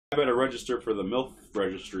better register for the MILF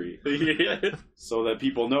registry. Yeah. So that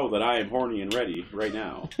people know that I am horny and ready right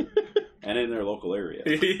now. And in their local area.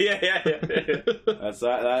 Yeah. That's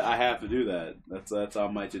I have to do that. That's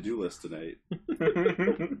on my to-do list tonight.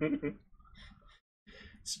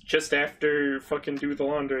 It's just after fucking do the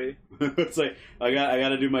laundry. It's like I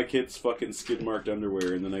gotta do my kids' fucking skid marked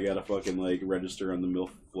underwear, and then I gotta fucking like register on the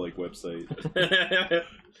MILF like website.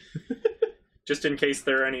 Just in case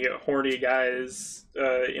there are any horny guys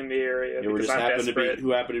in the area. Yeah, we just happen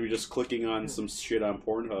to be just clicking on some shit on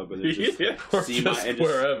Pornhub, and just see just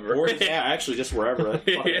wherever. Or actually just wherever. That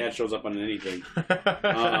fucking ad shows up on anything.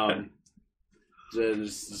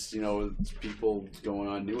 Just you know, it's people going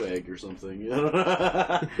on Newegg or something.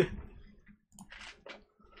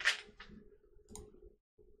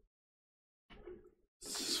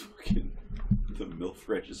 This is fucking the MILF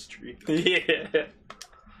registry. Yeah.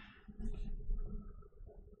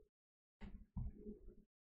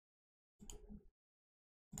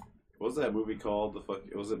 What was that movie called? The fuck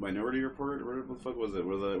was it Minority Report? Or what the fuck was it?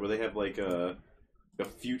 Where they have like a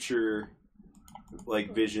future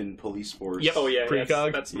like vision police force? Yeah, oh yeah,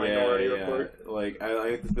 Precog? that's Minority Report. Like I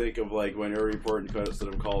like to think of like Minority Report instead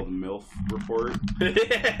of called MILF Report.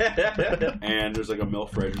 And there's like a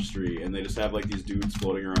MILF registry, and they just have like these dudes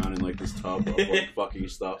floating around in like this tub of like fucking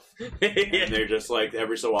stuff, and they're just like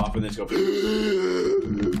every so often they just go,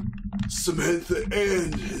 Samantha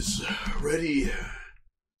Ann is ready.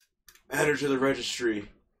 Add her to the registry.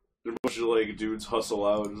 A bunch of like dudes hustle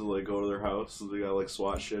out and like go to their house, and they got like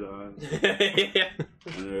SWAT shit on. Yeah.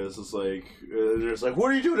 And there's just like,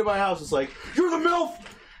 what are you doing at my house? It's like, you're the MILF!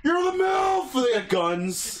 You're the MILF! And they got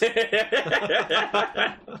guns.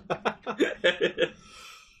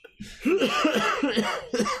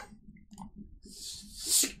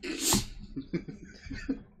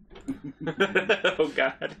 Oh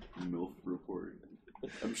god. MILF report.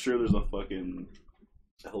 I'm sure there's a fucking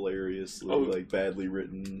hilarious, like badly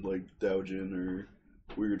written, like Doujin or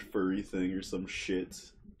weird furry thing or some shit.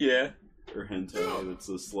 Yeah. Or hentai.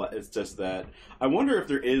 It's just that. I wonder if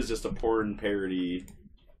there is just a porn parody,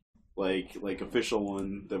 like official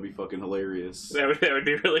one that'd be fucking hilarious. That would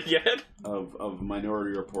be really good. Of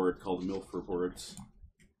Minority Report called MILF Report. That's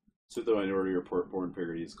what the Minority Report porn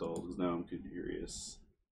parody is called. Because now I'm curious.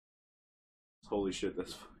 Holy shit,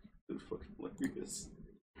 that's fucking hilarious.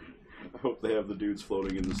 I hope they have the dudes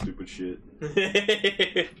floating in the stupid shit. What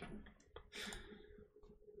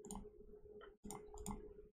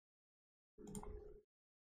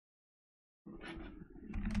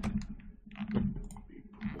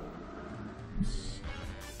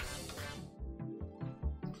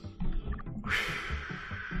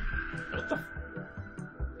the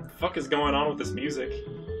fuck is going on with this music?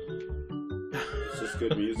 It's just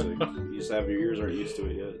good music. You just have your ears aren't used to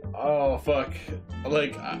it yet. Oh fuck!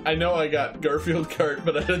 Like I know I got Garfield Kart,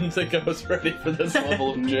 but I didn't think I was ready for this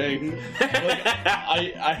level of jank. Like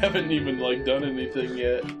I haven't even like done anything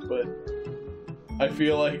yet, but I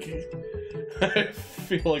feel like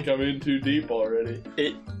I'm in too deep already.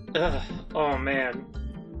 Oh man.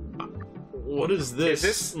 What is this?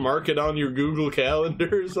 Is this mark it on your Google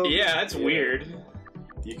Calendar or something? Yeah, that's weird.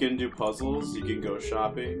 You can do puzzles. You can go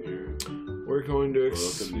shopping. Or... We're going to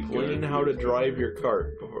explain how to drive your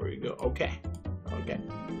cart before we go. Okay.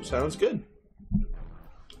 Sounds good.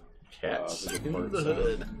 Cats. In the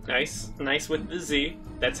hood. Nice with the Z.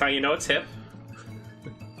 That's how you know it's hip. I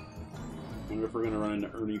wonder if we're gonna run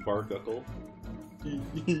into Ernie Barbuckle.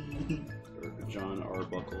 Or John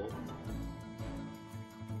Arbuckle.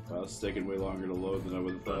 Wow, it's taking way longer to load than I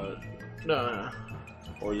would have thought. No.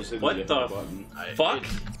 Or just hit what the button. Fuck?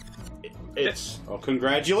 It's oh,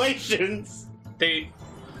 congratulations! They...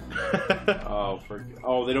 Oh,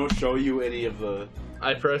 they don't show you any of the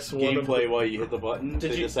I press one gameplay while you hit the button?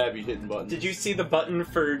 They just have you hitting buttons. Did you see the button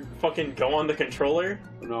for fucking go on the controller?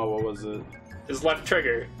 No, what was it? His left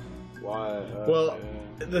trigger. Why? Well,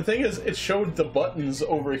 the thing is, it showed the buttons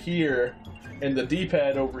over here and the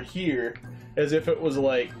D-pad over here as if it was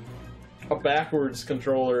like a backwards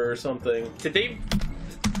controller or something. Did they...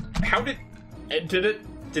 How did...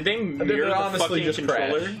 Did they mirror the honestly fucking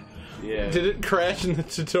controller? Crash? Yeah. Did it crash in the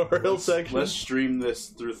tutorial section? Let's stream this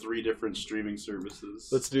through 3 different streaming services.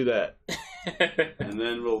 Let's do that. And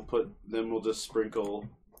then we'll just sprinkle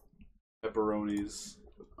pepperonis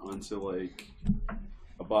onto like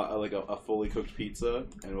a fully cooked pizza,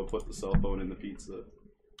 and we'll put the cell phone in the pizza.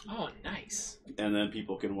 Oh, nice. And then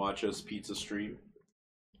people can watch us pizza stream.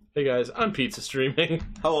 Hey guys, I'm pizza streaming.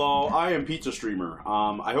 Hello, I am Pizza Streamer.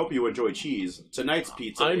 I hope you enjoy cheese. Tonight's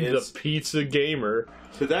pizza I'm the pizza gamer.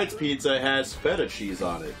 Tonight's pizza has feta cheese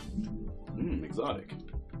on it. Exotic.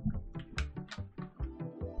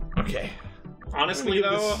 Okay. Honestly,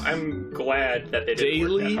 though, I'm glad that they didn't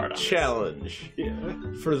work that Daily hard on challenge Yeah.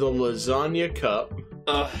 for the Lasagna Cup.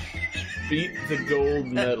 this. Beat the gold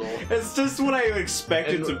medal. It's just what I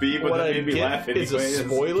expected And to be, but what that I made me get laugh anyway. is a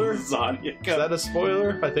spoiler? Lasagna. Is that a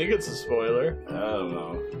spoiler? I think it's a spoiler. I don't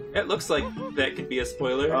know. It looks like that could be a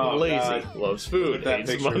spoiler. Oh, Lazy, God. loves food, That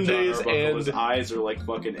hates picture of John Mondays, Arbuckle, his and eyes are like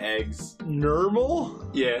fucking eggs. normal.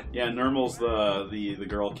 Yeah. Yeah, Nermal's the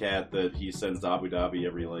girl cat that he sends to Abu Dhabi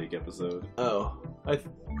every like episode. Oh, I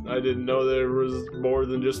didn't know there was more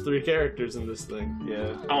than just 3 characters in this thing.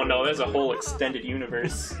 Yeah. Oh no, there's a whole extended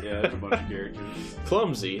universe. Yeah, there's a bunch of characters.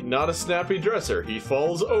 Clumsy, not a snappy dresser. He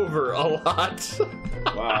falls over a lot.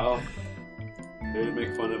 Wow. Way to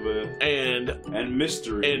make fun of it. and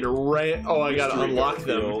mystery. oh, I gotta Mystery unlock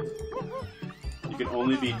Garfield. them. You can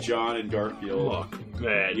only be John and Garfield. Look,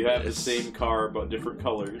 man, You have the same car but different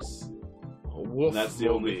colors. And that's the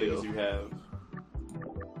only things you have.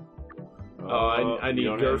 Oh, I need you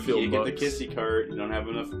don't Garfield You get the bucks. kissy cart. You don't have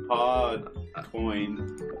enough paw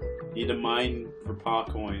coin. You need a mine for paw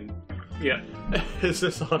coin. Yeah. Is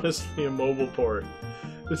this honestly a mobile port?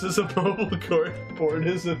 This is a mobile port,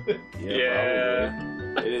 isn't it? Yeah.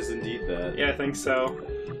 Probably. It is indeed that. Yeah, I think so.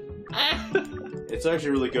 It's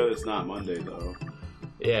actually really good. It's not Monday though.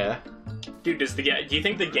 Yeah. Dude, do you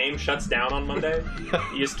think the game shuts down on Monday?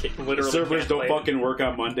 You just literally The servers can't don't play fucking work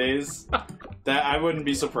on Mondays. That I wouldn't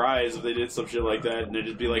be surprised if they did some shit like that and they'd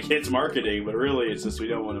just be like, it's marketing, but really it's just we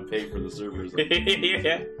don't want to pay for the servers. it.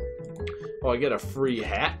 Yeah. Oh, I get a free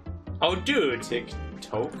hat. Oh, dude.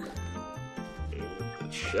 Toke,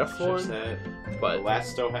 Chef chef's one, hat, but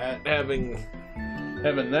Elasto hat. having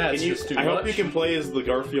that's just too I much. hope you can play as the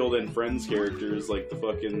Garfield and Friends characters, like the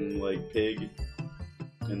fucking like pig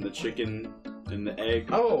and the chicken and the egg.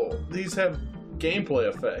 Oh, these have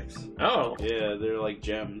gameplay effects. Oh. Yeah, they're like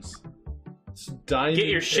gems. Diamond Get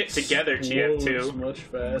your shit together, explodes TF2. Much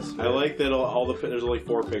faster. I like that all the there's like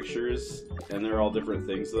 4 pictures and they're all different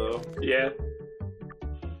things though. Yeah.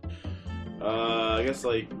 I guess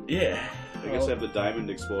like Yeah. I guess have the diamond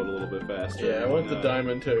explode a little bit faster. Yeah, I want the And,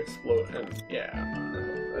 diamond to explode, and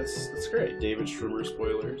yeah, that's great. David Schwimmer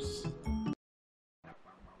spoilers.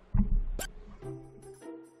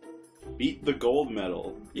 Beat the gold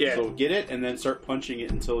medal. Yeah. So get it and then start punching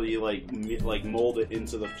it until you like mold it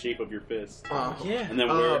into the shape of your fist, Oh Yeah. and then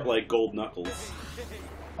wear it like gold knuckles.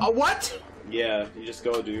 what? Yeah, you just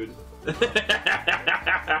go, dude.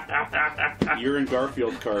 You're in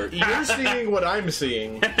Garfield Kart. You're seeing what I'm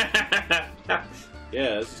seeing.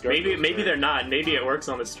 Yeah, this is Garfield maybe Kart. they're not. Maybe it works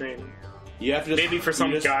on the stream. You have to just, Maybe for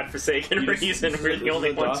some godforsaken reason we're the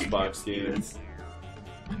only ones who DOS game.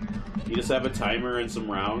 You just have a timer and some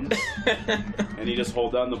rounds, and you just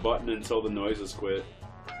hold down the button until the noises quit.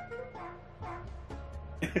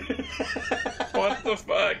 What the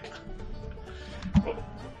fuck?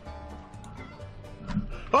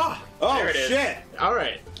 Oh, Oh There it is. shit! all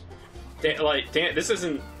right. Dan, this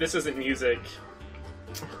isn't music.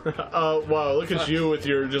 Wow, look at you with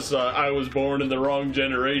your just. I was born in the wrong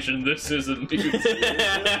generation. This isn't music.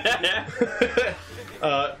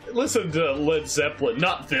 Listen to Led Zeppelin,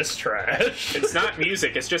 not this trash. It's not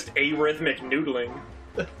music. It's just arrhythmic noodling.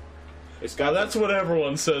 It's Now got that's what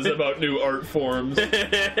everyone says about new art forms.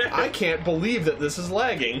 I can't believe that this is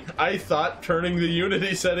lagging. I thought turning the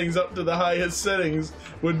Unity settings up to the highest settings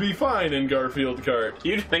would be fine in Garfield Kart.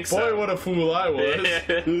 You'd think so. Boy, what a fool I was.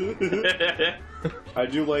 I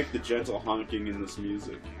do like the gentle honking in this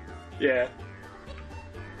music. Yeah.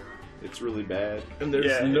 It's really bad. And there's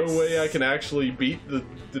Yeah, no it's- way I can actually beat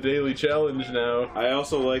the daily challenge now. I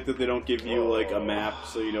also like that they don't give you like a map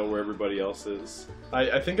so you know where everybody else is.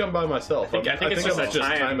 I think I'm by myself. I think it's just I'm a just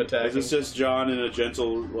time. time attacking. It's just John in a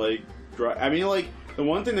gentle like. I mean, like the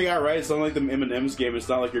one thing they got right. It's not like the M&M's game. It's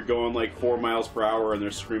not like you're going like 4 miles per hour and they're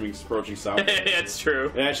screaming, approaching sound. It's true.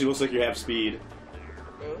 It actually looks like you have speed.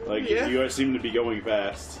 Like Yeah. you guys seem to be going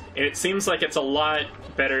fast. It seems like it's a lot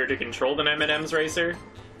better to control than M&M's Racer.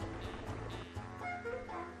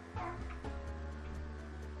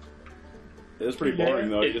 It's pretty boring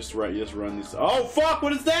though. You just run these. Oh fuck!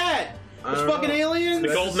 What is that? I There's don't fucking know. aliens. The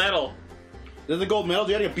gold medal. There's the gold medal.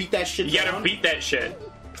 You gotta beat that shit. You gotta down? beat that shit.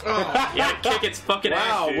 Oh. You gotta kick its fucking ass.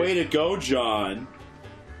 Wow, Dude. way to go, John.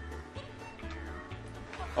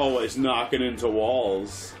 Always knocking into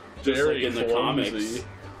walls. Just Very like in the clumsy. comics.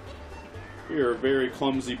 You're a very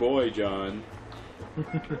clumsy boy, John.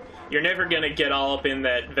 You're never gonna get all up in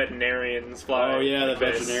that veterinarian's fly. Oh yeah, the like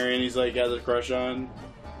this. veterinarian he's like has a crush on.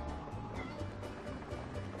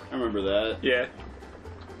 I remember that. Yeah.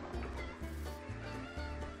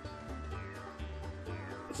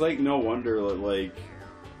 It's like no wonder that like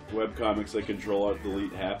webcomics like Control Alt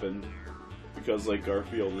Delete happened. Because like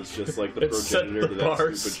Garfield is just like the It set progenitor the to that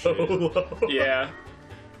bar stupid so shit. low. Yeah.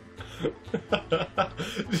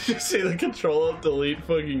 Did you see the Control Alt Delete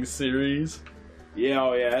fucking series? Yeah,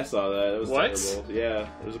 oh yeah, I saw that. It was What? terrible. Yeah,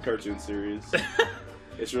 it was a cartoon series.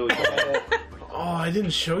 It's really bad. Oh, I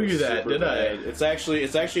didn't show you that, Super did bad. I? It's actually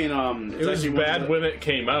It was bad when it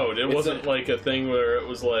came out. It wasn't like a thing where it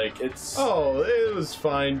was like, oh, it was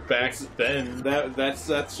fine back then.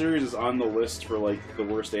 That series is on the list for like the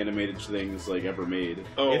worst animated things like ever made.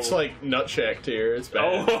 Oh. It's like Nutshack tier. It's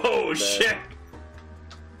bad. Oh, Bad. shit.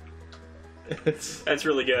 That's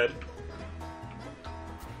really good.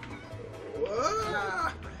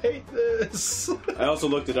 I hate this. I also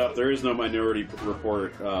looked it up. There is no Minority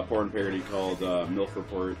Report porn parody called MILF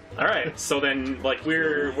Report. All right, so then like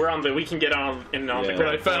we're on the we can get on in on the Yeah. But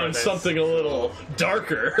I ground found floor of this. something a little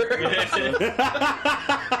darker.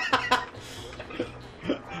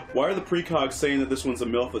 Why are the precogs saying that this one's a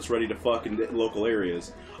MILF that's ready to fuck in local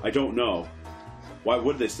areas? I don't know. Why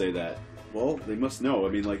would they say that? Well, they must know. I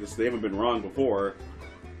mean, like, they haven't been wrong before.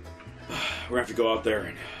 We're gonna have to go out there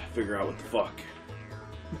and figure out what the fuck.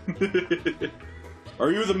 Are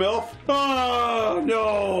you the MILF? Oh,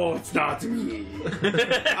 no, it's not me.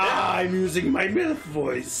 I'm using my MILF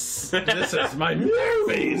voice. This is my MILF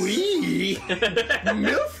Wee.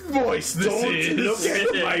 MILF voice. This Don't is. look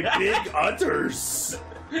at my big udders.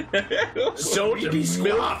 Don't Baby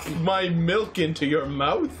milk squawk. my milk into your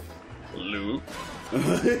mouth, Luke.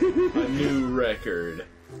 A new record.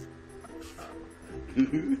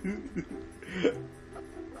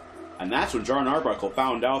 And that's when John Arbuckle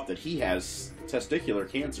found out that he has testicular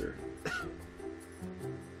cancer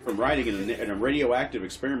from riding in a radioactive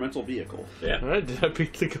experimental vehicle. Yeah. Alright, did I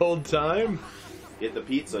beat the gold time? Get the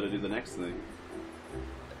pizza to do the next thing.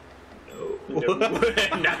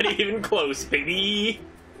 Not even close, baby.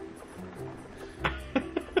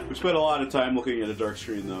 We spent a lot of time looking at a dark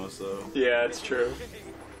screen though, so Yeah, it's true.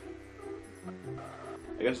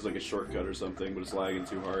 I guess it's like a shortcut or something, but it's lagging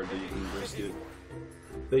too hard that you can risk it.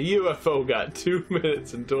 The UFO got 2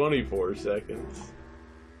 minutes and 24 seconds.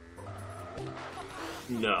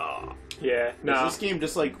 No. Yeah, no. Is this game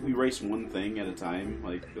just like we race one thing at a time?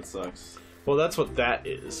 Like, that sucks. Well, that's what that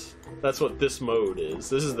is. That's what this mode is.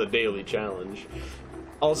 This is the daily challenge.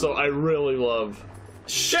 Also, I really love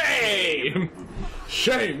shame.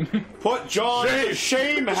 Shame. Put John in the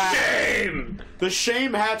shame hat! Shame! The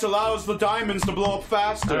shame hat allows the diamonds to blow up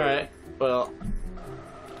faster! Alright, well.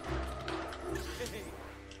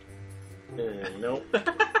 Nope.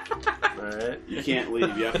 Alright. You can't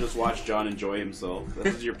leave. You have to just watch John enjoy himself.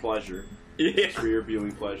 This is your pleasure. Yeah. For your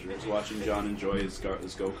viewing pleasure. Is watching John enjoy his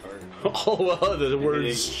go-kart. Oh, well, the word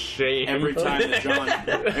Hitting shame. Every time that John...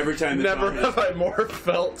 Every time that Never John have I more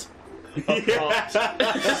felt a thought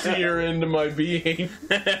sear into my being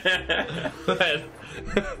than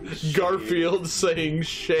Garfield saying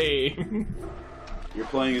shame. You're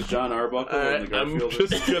playing as John Arbuckle and the I'm Garfield...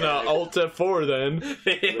 just gonna Alt F4 then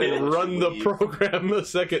and run the program a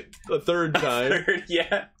third time.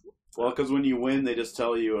 Yeah. Well, because when you win, they just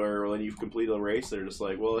tell you, or when you've completed a race, they're just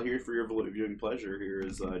like, well, here for your viewing pleasure, here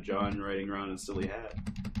is John riding around in a silly hat.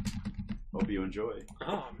 Hope you enjoy.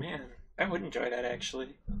 Oh man, I would enjoy that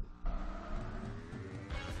actually.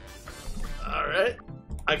 Alright.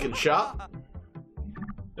 I can shop.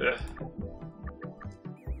 Ugh.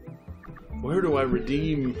 Where do I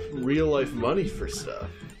redeem real life money for stuff?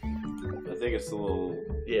 I think it's the little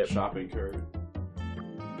Yep. shopping cart.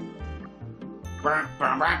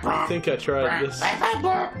 I think I tried this.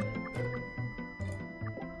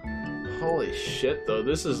 Holy shit, though.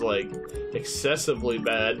 This is, like, excessively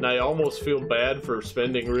bad, and I almost feel bad for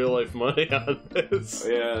spending real-life money on this.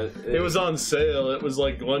 Yeah. It was on sale. It was,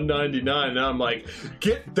 like, $1.99, and I'm like,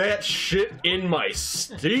 get that shit in my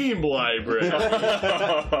Steam library!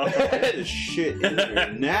 Shit in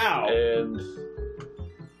here now! And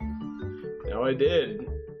now I did.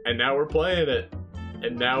 And now we're playing it.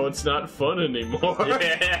 And now it's not fun anymore.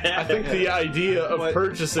 I think the idea of What?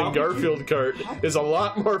 purchasing How could Garfield Kart is a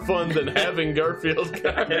lot more fun than having Garfield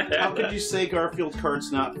Kart. How could you say Garfield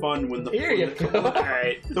Kart's not fun when the Here you go.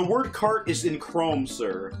 Alright. the word cart is in Chrome,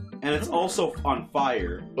 sir, and it's also on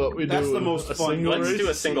fire. What we That's do, the most a fun. single Let's race? do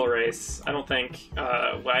a single race. I don't think.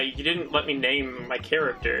 Why you didn't let me name my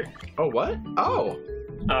character? Oh, what? Oh,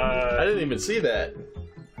 I didn't even see that.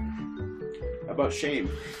 How about shame?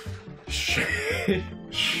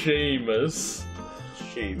 Seamus.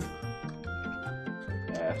 Shame.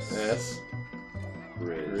 S. S.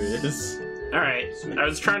 Riz. Riz. All right. I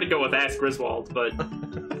was trying to go with Ask Griswold, but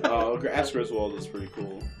Oh, Ask Griswold is pretty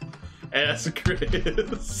cool. Ass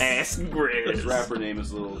Grizz. Ass His Grizz. rapper name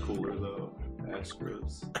is a little cooler though. Ass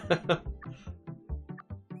Grizz.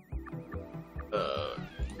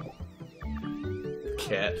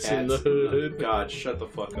 Cats in the hood. God, shut the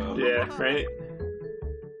fuck up. Yeah, right?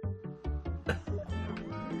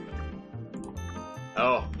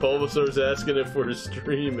 Oh, Bulbasaur's asking if we're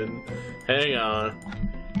streaming. Hang on.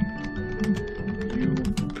 You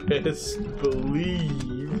best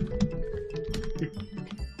believe.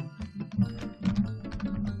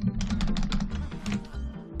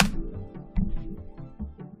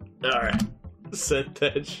 Alright. Sent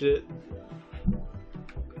that shit.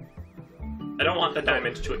 I don't want the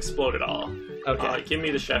diamond to explode at all. Okay. Give me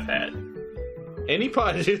the chef hat. Any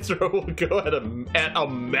pod you throw will go at a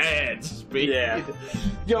mad speed. Yeah.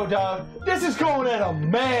 Yo, dog, this is going at a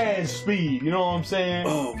mad speed. You know what I'm saying?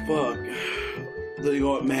 Oh fuck. They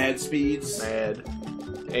go at mad speeds. Mad,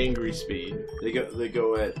 angry speed. They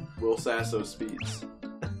go at Will Sasso speeds.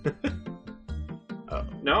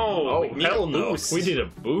 No. Oh, we need hell a no! boost. We need a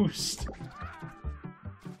boost.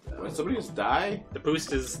 Wait, somebody just die? The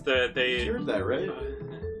boost is You they. heard that, right?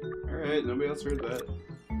 Alright, nobody else heard that.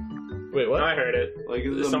 Wait, what? No, I heard it. Like,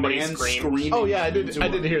 is a Somebody man screamed. screaming. Oh yeah, I did. into I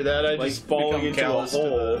did hear that. I like, just falling become into a callous to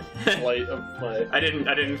hole. the light of my. I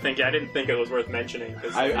didn't think it was worth mentioning.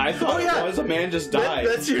 'Cause I thought Oh, yeah. it was a man just died.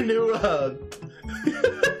 That's your new.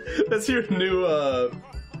 That's your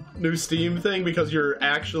new Steam thing because you're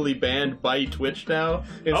actually banned by Twitch now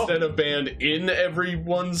instead of banned in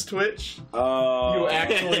everyone's Twitch. You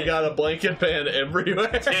actually got a blanket ban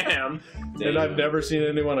everywhere. Damn. And I've never seen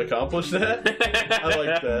anyone accomplish that. I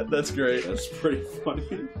like that. That's great. That's pretty funny.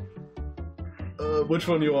 Which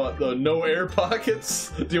one do you want? The no air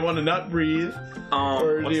pockets? Do you want to not breathe?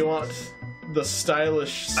 Or do you want the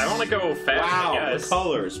stylish... I want to go fast. Wow, I the guess.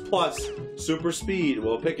 colors plus super speed.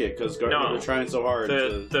 We'll pick it because they're trying so hard.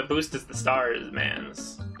 The boost is the stars,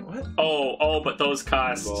 man's. What? Oh, but those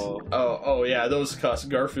cost Ball. Oh, yeah, those cost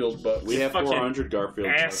Garfield bucks. We have fucking 400 Garfield.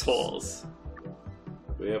 bucks. assholes.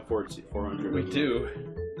 We have 400. We do.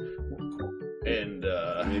 And,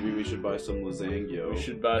 Maybe we should buy some lasagna. we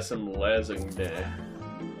should buy some lasagna.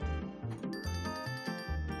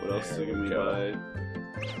 What else There can we we go. buy?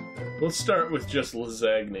 Let's start with just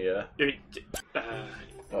lasagna.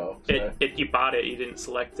 Oh, sorry. You bought it. You didn't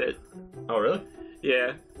select it. Oh, really?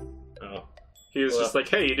 Yeah. Oh. He was Well. just like,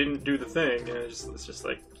 "Hey, you didn't do the thing," and it's just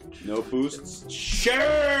like, No boosts.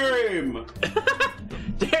 Shame!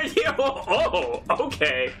 "There you." Oh,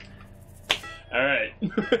 okay. All right.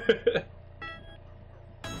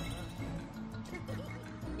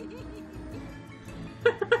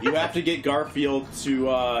 You have to get Garfield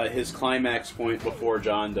to his climax point before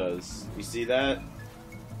John does. You see that?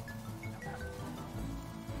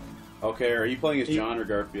 Okay, are you playing as John or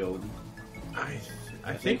Garfield?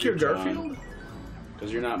 I think you're John. Garfield?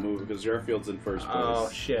 Because you're not moving, because Garfield's in first place. Oh,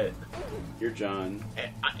 shit. You're John.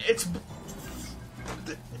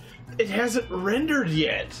 It hasn't rendered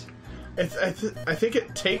yet. I think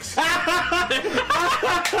it takes... Yeah,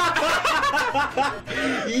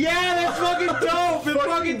 that's fucking dope! It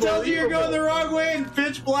fucking tells you you're going the wrong way in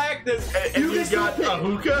pitch blackness. And you got a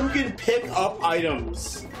hookah? You can pick up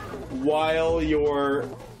items while you're...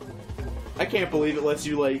 I can't believe it lets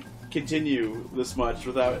you, like, continue this much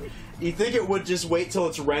without... You think it would just wait till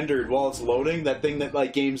it's rendered while it's loading? That thing that,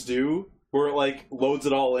 like, games do? Where it, like, loads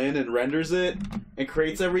it all in and renders it and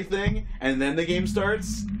creates everything, and then the game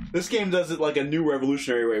starts? This game does it, like, a new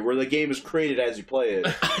revolutionary way, where the game is created as you play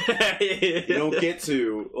it. You don't get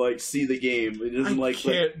to, like, see the game. It doesn't, I like...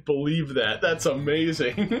 can't believe that. That's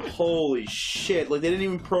amazing. Holy shit. Like, they didn't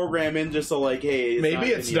even program in just so, like, hey... Maybe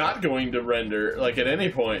it's not going to render, like, at any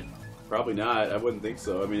point. Probably not. I wouldn't think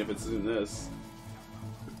so. I mean, if it's in this.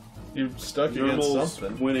 You're stuck against Normal's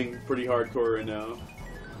something. winning pretty hardcore right now.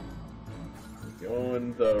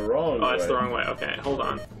 Going the wrong way. Oh, it's the wrong way. Okay, hold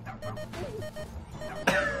on.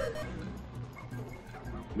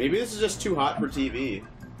 Maybe this is just too hot for TV.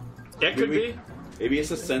 It could be. Maybe it's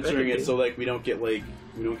just censoring That could it so, like, we don't get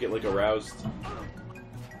aroused.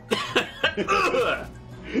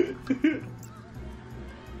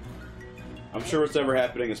 I'm sure what's ever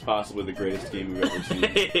happening is possibly the greatest game we've ever seen.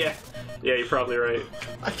 Yeah, you're probably right.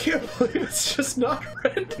 I can't believe it's just not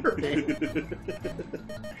rendering.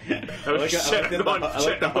 Oh, I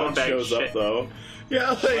like the HUD shows up, though.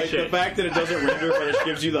 Yeah, Like, the fact that it doesn't render, but it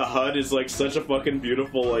gives you the HUD is, like, such a fucking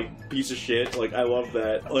beautiful, like, piece of shit. Like, I love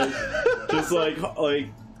that. Like, just, like,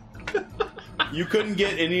 you couldn't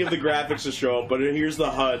get any of the graphics to show up, but here's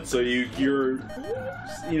the HUD, so you're,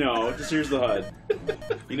 you know, just here's the HUD.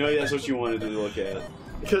 You know that's what you wanted to look at.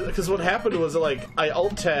 Because what happened was, like, I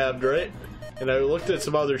alt-tabbed, right? and I looked at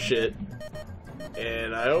some other shit,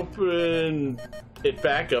 and I opened it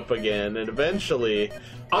back up again, and eventually...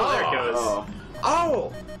 Oh, there it goes.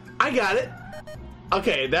 Oh! I got it!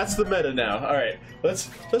 Okay, that's the meta now. Alright, let's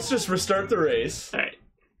just restart the race. Alright.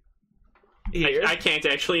 Here. I can't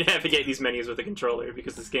actually navigate these menus with a controller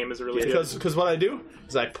because this game is really good. Because what I do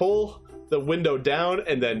is I pull the window down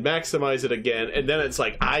and then maximize it again, and then it's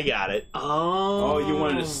like, I got it. Oh. Oh, you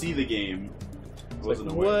wanted to see the game. It's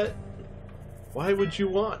like, what? Why would you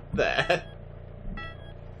want that?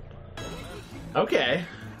 Okay.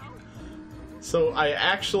 So I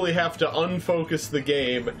actually have to unfocus the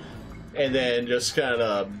game and then just kind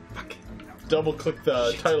of double click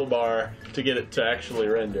the title bar to get it to actually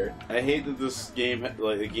render. I hate that this game,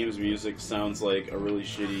 like the game's music, sounds like a really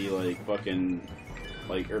shitty, like fucking,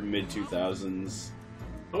 like or mid 2000s,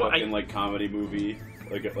 fucking like comedy movie,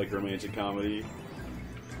 like romantic comedy.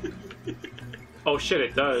 Oh shit,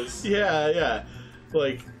 it does. Yeah.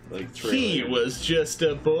 Like he trailer. was just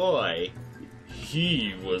a boy.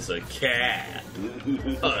 He was a cat.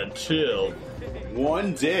 Until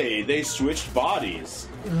one day they switched bodies.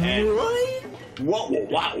 And right?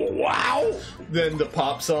 wow. Then the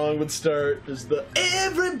pop song would start. Is the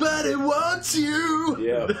 "Everybody Wants You"?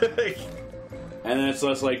 Yeah. And then it's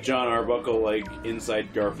less like John Arbuckle like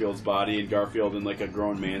inside Garfield's body and Garfield in like a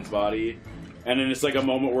grown man's body. And then it's like a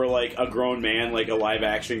moment where like a grown man, like a live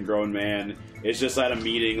action grown man, is just at a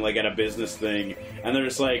meeting, like at a business thing, and they're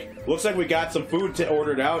just like, looks like we got some food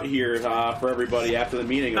ordered out here for everybody after the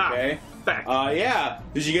meeting, okay? Back. Yeah.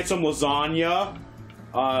 Did you get some lasagna?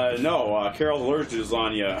 No, Carol's allergic to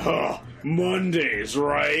lasagna. Mondays,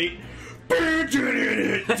 right? It's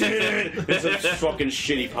a fucking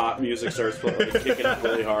shitty pop music starts like, kicking up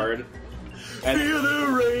really hard. And, Feel the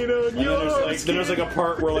rain on your then there's like a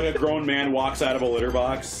part where like a grown man walks out of a litter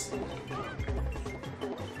box.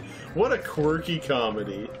 What a quirky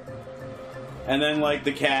comedy. And then like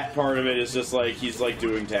the cat part of it is just like he's like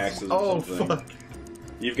doing taxes or something. Fuck.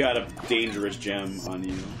 You've got a dangerous gem on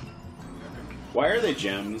you. Why are they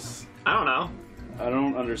gems? I don't know. I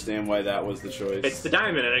don't understand why that was the choice. It's the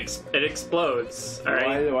diamond, and it explodes. All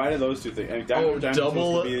right. Why do those two things? I mean, diamond's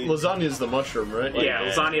Double supposed to be- lasagna is the mushroom, right? Yeah,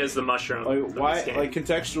 lasagna is the mushroom. Like, of why? this game. Like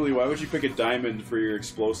contextually, why would you pick a diamond for your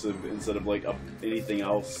explosive instead of like anything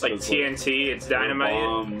else? Like 'Cause, TNT, it's a dynamite.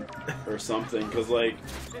 bomb or something? Because like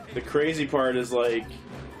the crazy part is like,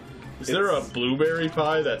 Is there a blueberry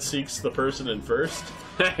pie that seeks the person in first?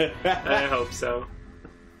 I hope so.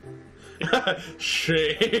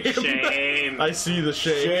 Shame. Shame. I see the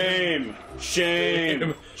shame.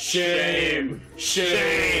 shame, shame, shame,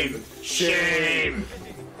 shame, shame.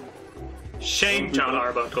 Shame, John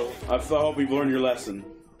Arbuckle. I hope you've learned your lesson.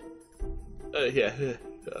 Yeah.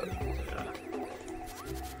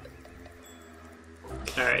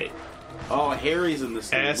 Alright. Oh, Harry's in this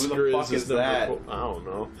thing. Who the Asgriz fuck is that? I don't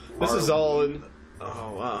know. This is all in.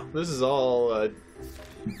 Oh wow. This is all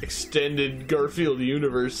extended Garfield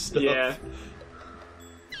universe stuff. Yeah.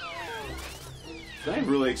 It's not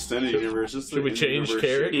even really extended universe. Just should we change universe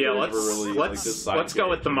character? shit. Yeah, Never really, like, this let's side go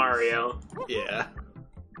with the characters. Mario. Yeah.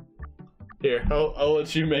 Here, I'll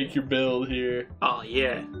let you make your build here. Oh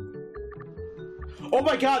yeah. Oh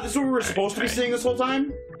my god, this is what we were supposed to be seeing this whole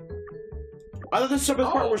time? I thought this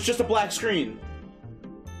part was just a black screen.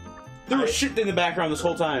 There was shit in the background this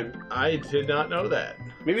whole time. I did not know that.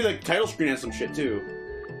 Maybe the title screen has some shit too.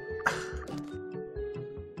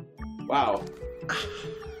 Wow.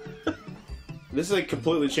 This like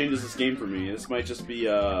completely changes this game for me. This might just be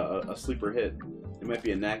a sleeper hit. It might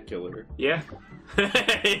be a knack killer. Yeah.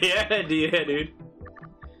 yeah, dude.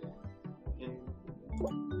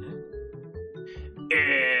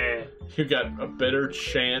 You got a better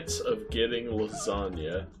chance of getting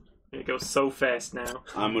lasagna. It goes so fast now.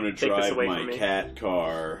 I'm gonna Take this drive away my from me. cat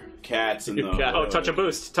car. Cats in the cat- Oh, touch a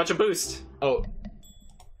boost. Touch a boost. Oh,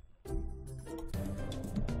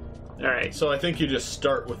 Alright. so I think you just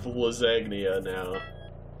start with lasagna now,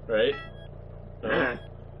 right? Uh,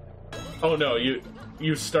 Oh no,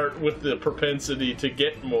 you start with the propensity to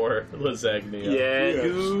get more lasagna. yeah, Yes.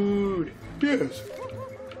 dude. Yes.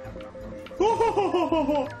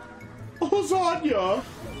 Oh, lasagna.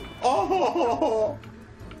 Oh.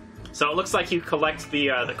 So it looks like you collect the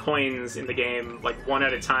coins in the game like one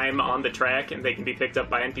at a time on the track, and they can be picked up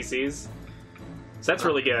by NPCs. So that's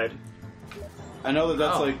really good. I know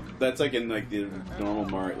that's like in like the normal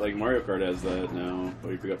Mario Kart has that now,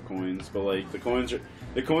 where you pick up coins. But like the coins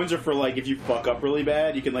are for like if you fuck up really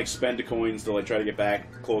bad, you can like spend the coins to like try to get back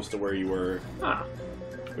close to where you were, Ah.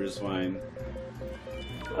 which is fine.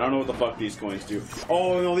 I don't know what the fuck these coins do.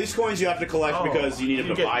 Oh no, these coins you have to collect because you need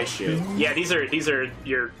them to buy shit. Yeah, these are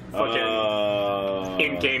your fucking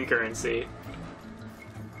in-game currency.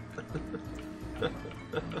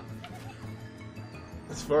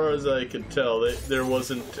 As far as I could tell, there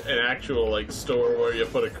wasn't an actual like store where you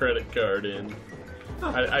put a credit card in.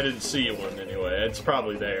 I didn't see one anyway. It's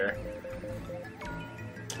probably there.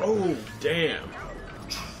 Oh damn!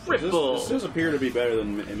 Triple. This does appear to be better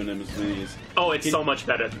than M&M's Minis. Oh, it's so much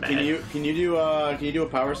better than that. Can you do a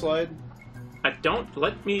power slide? Don't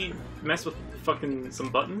let me mess with fucking some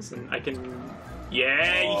buttons, and I can.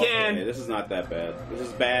 Yeah, you can. Okay, this is not that bad. This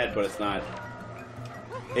is bad, but it's not.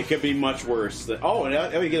 It could be much worse. Oh, and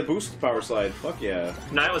now you get a boost power slide. Fuck yeah.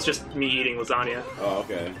 No, that was just me eating lasagna. Oh,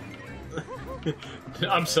 okay.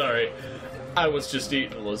 I'm sorry. I was just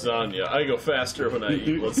eating lasagna. I go faster when I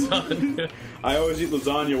eat lasagna. I always eat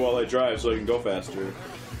lasagna while I drive so I can go faster.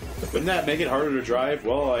 Wouldn't that make it harder to drive?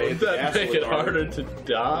 Well, I Wouldn't that make it harder to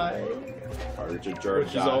die? Harder to drive.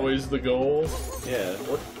 Which is always the goal. Yeah.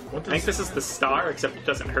 What I think this is the star, except it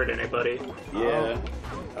doesn't hurt anybody. Yeah.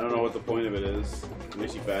 I don't know what the point of it is. It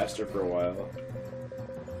makes you faster for a while.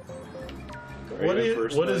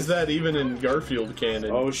 What is that even in Garfield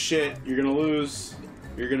canon? Oh shit, you're gonna lose.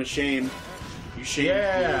 You're gonna shame. You shame.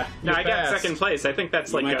 Yeah. No, I got second place. I think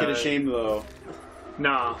that's you like might get a shame though.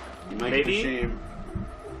 Nah. You might Maybe? get a shame.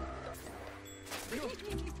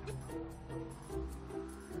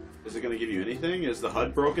 Is it gonna give you anything? Is the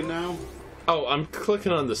HUD broken now? Oh, I'm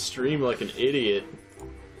clicking on the stream like an idiot.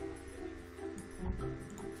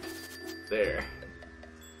 There.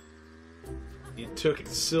 You took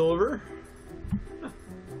silver.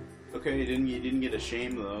 Okay, you didn't get a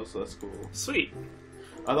shame though, so that's cool. Sweet.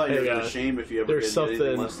 I thought you were gonna shame if you ever there's did anything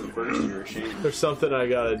something- less than first. You were ashamed. There's something I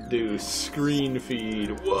gotta do. Screen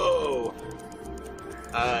feed. Whoa!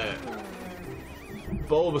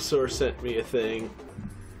 Bulbasaur sent me a thing.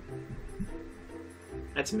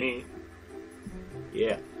 That's me.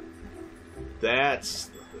 Yeah. That's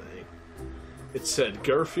the thing. It said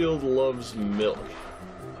Garfield loves milk.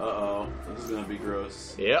 Uh-oh. This is gonna be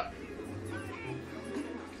gross. Yep.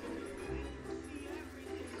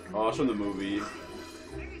 Oh, it's from the movie.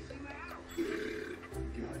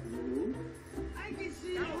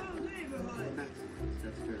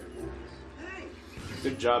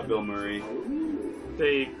 Good job, Bill Murray.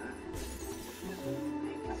 They.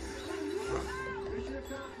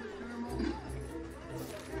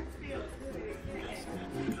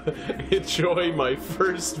 Enjoy my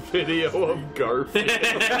first video of Garfield.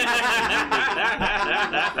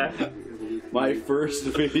 My first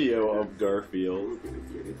video of Garfield.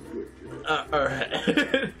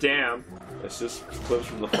 Alright. Damn. It's just clips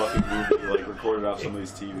from the fucking movie, like recorded off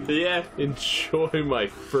somebody's TV. Yeah. Enjoy my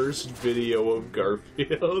first video of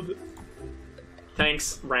Garfield.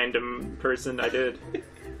 Thanks, random person. I did.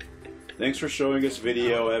 Thanks for showing us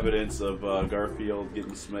video evidence of Garfield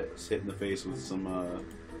getting hit in the face with some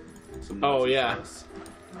Oh, Nazi yeah. sauce.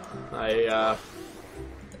 I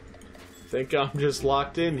think I'm just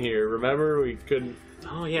locked in here. Remember, we couldn't.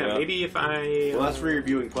 Oh yeah, Yeah. maybe if I. Well, that's for your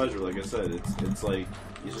viewing pleasure. Like I said, it's like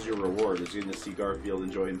this is your reward. Is getting to see Garfield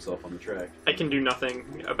enjoy himself on the track. I can do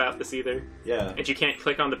nothing about this either. Yeah, And you can't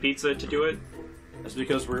click on the pizza to do it. that's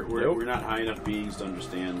because Nope. we're not high enough beings to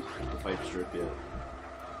understand the pipe strip yet.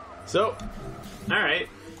 So, All right.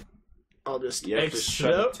 I'll just You have to exit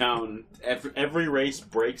shut it out. down. Every race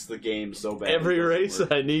breaks the game so bad. Every it doesn't race,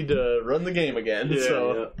 work. I need to run the game again.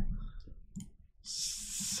 Yeah.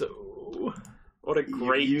 So, What a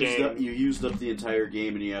great game. You used up the entire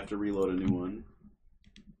game, and you have to reload a new one.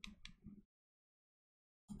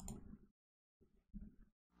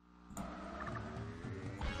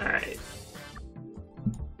 All right.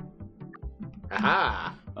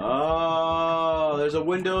 aha. Oh, there's a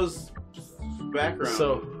Windows background.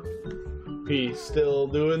 So, he still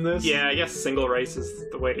doing this? Yeah, I guess single race is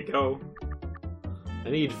the way to go. I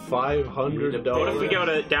need $500. What if we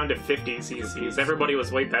go down to 50 CCs? Everybody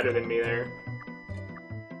was way better than me there.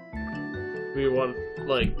 We want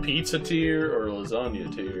like pizza tier or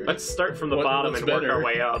lasagna tier? Let's start from the bottom what's and work better? our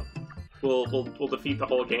way up. We'll defeat the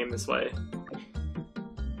whole game this way.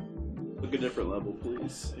 Pick a different level,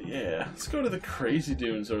 please. Yeah, let's go to the Crazy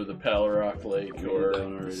Dunes or the Pal Rock Lake or.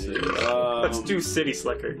 Down already. City. Let's do City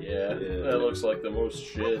Slicker. Yeah, Yeah. that looks like the most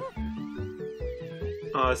shit.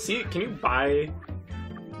 See, can you buy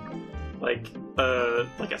like a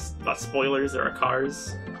spoilers or a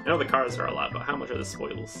cars? I know the cars are a lot, but how much are the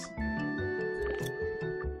spoils?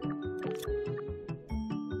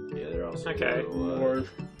 Yeah, they're also Okay.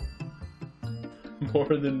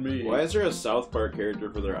 More than me. Why is there a South Park character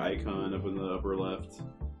for their icon up in the upper left?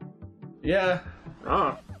 Yeah,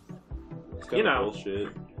 Oh, It's kind You of know. bullshit.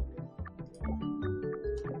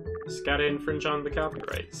 just gotta infringe on the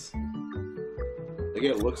copyrights. Like,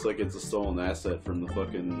 it looks like it's a stolen asset from the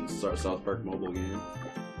fucking South Park mobile game.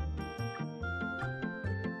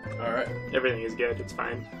 Alright. Everything is good. It's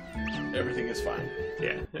fine. Everything is fine.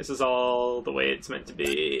 Yeah, this is all the way it's meant to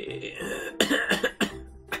be.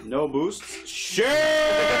 No boosts. Shame!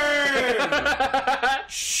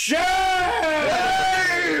 Shame!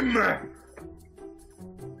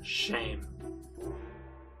 Shame.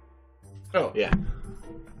 Oh, yeah.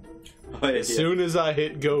 Oh, yeah. As soon as I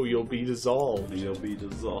hit go, you'll be dissolved. You'll be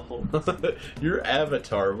dissolved. Your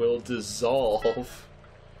avatar will dissolve.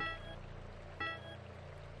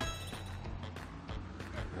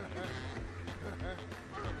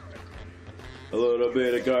 A little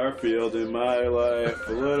bit of Garfield in my life,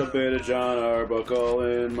 a little bit of John Arbuckle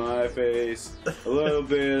in my face, a little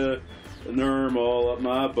bit of Nermal up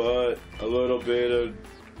my butt, a little bit of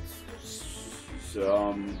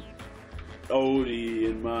Odie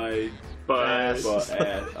in my But butt,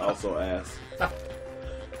 ass, also ass.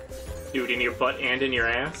 dude, in your butt and in your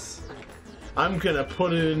ass. I'm gonna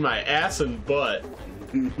put it in my ass and butt.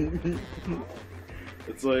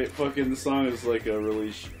 It's like fucking the song is like a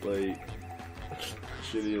really shitty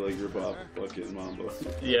like rip-off fucking Mambo.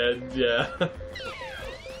 Yeah, yeah. What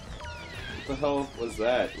the hell was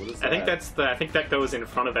that? What is that? I think that goes in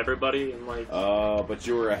front of everybody and like. But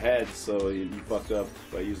you were ahead, so you fucked up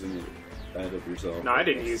by using it ahead of yourself. No, I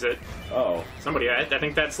didn't use it. Oh. Somebody. I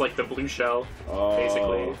think that's like the blue shell. Oh.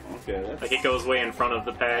 Basically. Okay. That's, Like it goes way in front of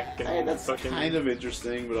the pack. And hey, that's fucking... kind of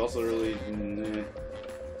interesting, but also really. Nah.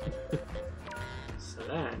 So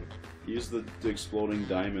then. Use the exploding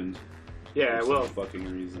diamond. Yeah, I for will. some fucking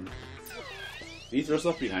reason. Can you throw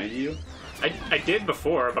stuff behind you? I did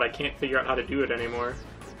before, but I can't figure out how to do it anymore.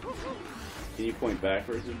 Can you point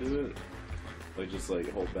backwards and do it? Like just like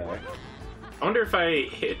hold back. I wonder if I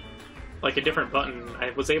hit like a different button.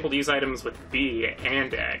 I was able to use items with B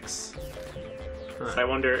and X. So I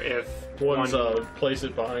wonder if One's one... place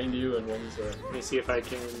it behind you, and one's Let me see if I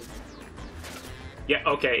can... Yeah,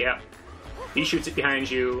 okay, yeah. B shoots it behind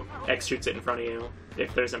you, X shoots it in front of you,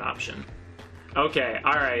 if there's an option. Okay,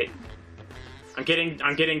 alright. I'm getting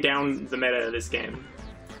down the meta of this game.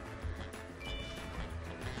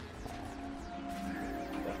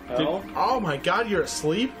 Hell? Oh my god, you're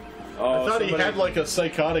asleep? Oh, I thought he had like a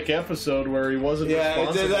psychotic episode where he wasn't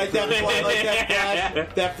responsible.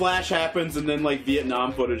 That flash happens and then like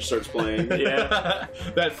Vietnam footage starts playing. Yeah.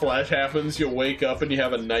 That flash happens, you wake up and you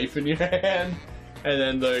have a knife in your hand, and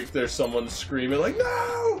then there's someone screaming like,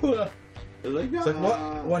 no! They're like, no. It's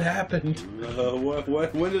like, what happened?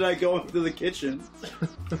 When did I go into the kitchen?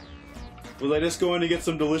 Was I just going to get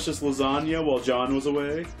some delicious lasagna while John was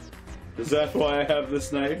away? Is that why I have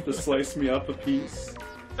this knife to slice me up a piece?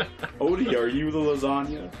 Odie, are you the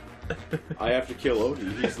lasagna? I have to kill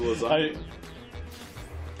Odie. He's the lasagna.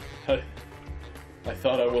 I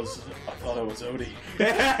thought I was Odie.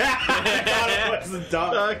 I thought it was the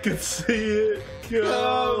dog. I could see it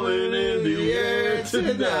coming in the air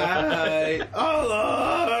tonight. Oh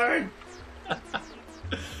Lord!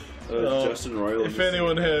 Justin Roiland. If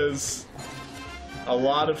anyone has a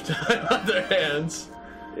lot of time on their hands,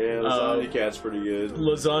 yeah, Lasagna Cat's pretty good.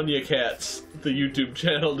 Lasagna Cats, the YouTube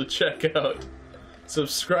channel to check out.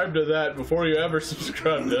 Subscribe to that before you ever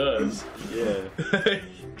subscribe to us. Yeah,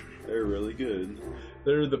 they're really good.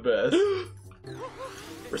 They're the best.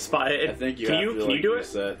 Respire. I think you can have you to can like, you do it?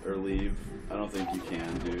 reset or leave. I don't think you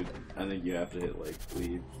can, dude. I think you have to hit like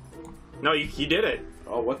leave. No, you did it.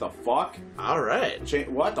 Oh, what the fuck? All right.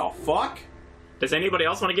 What the fuck? Does anybody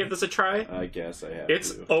else want to give this a try? I guess I have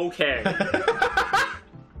It's to. okay.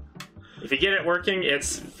 If you get it working,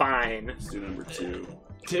 it's fine. Let's do number 2.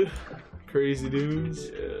 Dude, crazy dudes.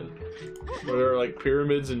 Yeah. They're like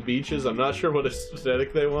pyramids and beaches. I'm not sure what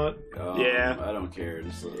aesthetic they want. Yeah. I don't care.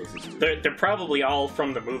 Just do They're probably all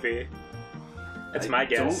from the movie. That's my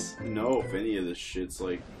guess. I don't know if any of this shit's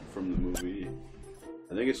like from the movie.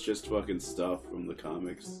 I think it's just fucking stuff from the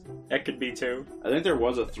comics. That could be too. I think there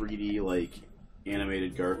was a 3D like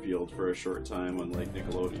animated Garfield for a short time on like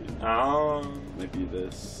Nickelodeon. Oh. Might be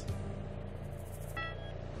this.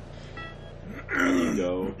 There you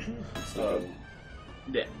go.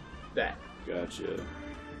 Yeah, that. Gotcha.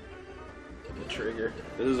 The trigger.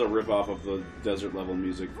 This is a rip-off of the desert level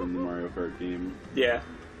music from the Mario Kart game. Yeah.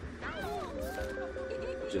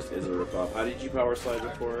 It just is a rip-off. How did you power slide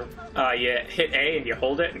before? You hit A and you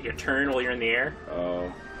hold it and you turn while you're in the air.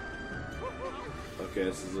 Oh. Okay,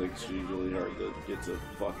 this is actually really hard to get to.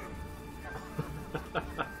 Fuck. Yeah,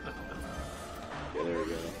 there we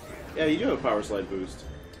go. Yeah, you do have a power slide boost.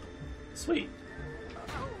 Sweet.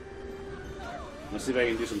 Let's see if I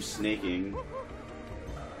can do some snaking.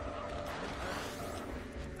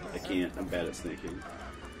 I can't. I'm bad at snaking.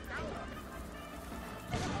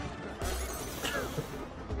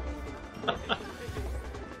 I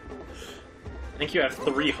think you have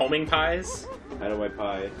 3 homing pies. How do I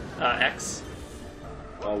pie? X.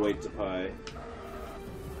 I'll wait to pie.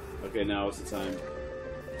 Okay, now is the time.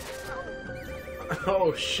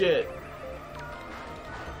 Oh shit.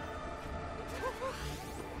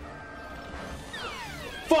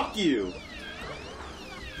 Fuck you!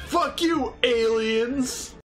 Fuck you, aliens!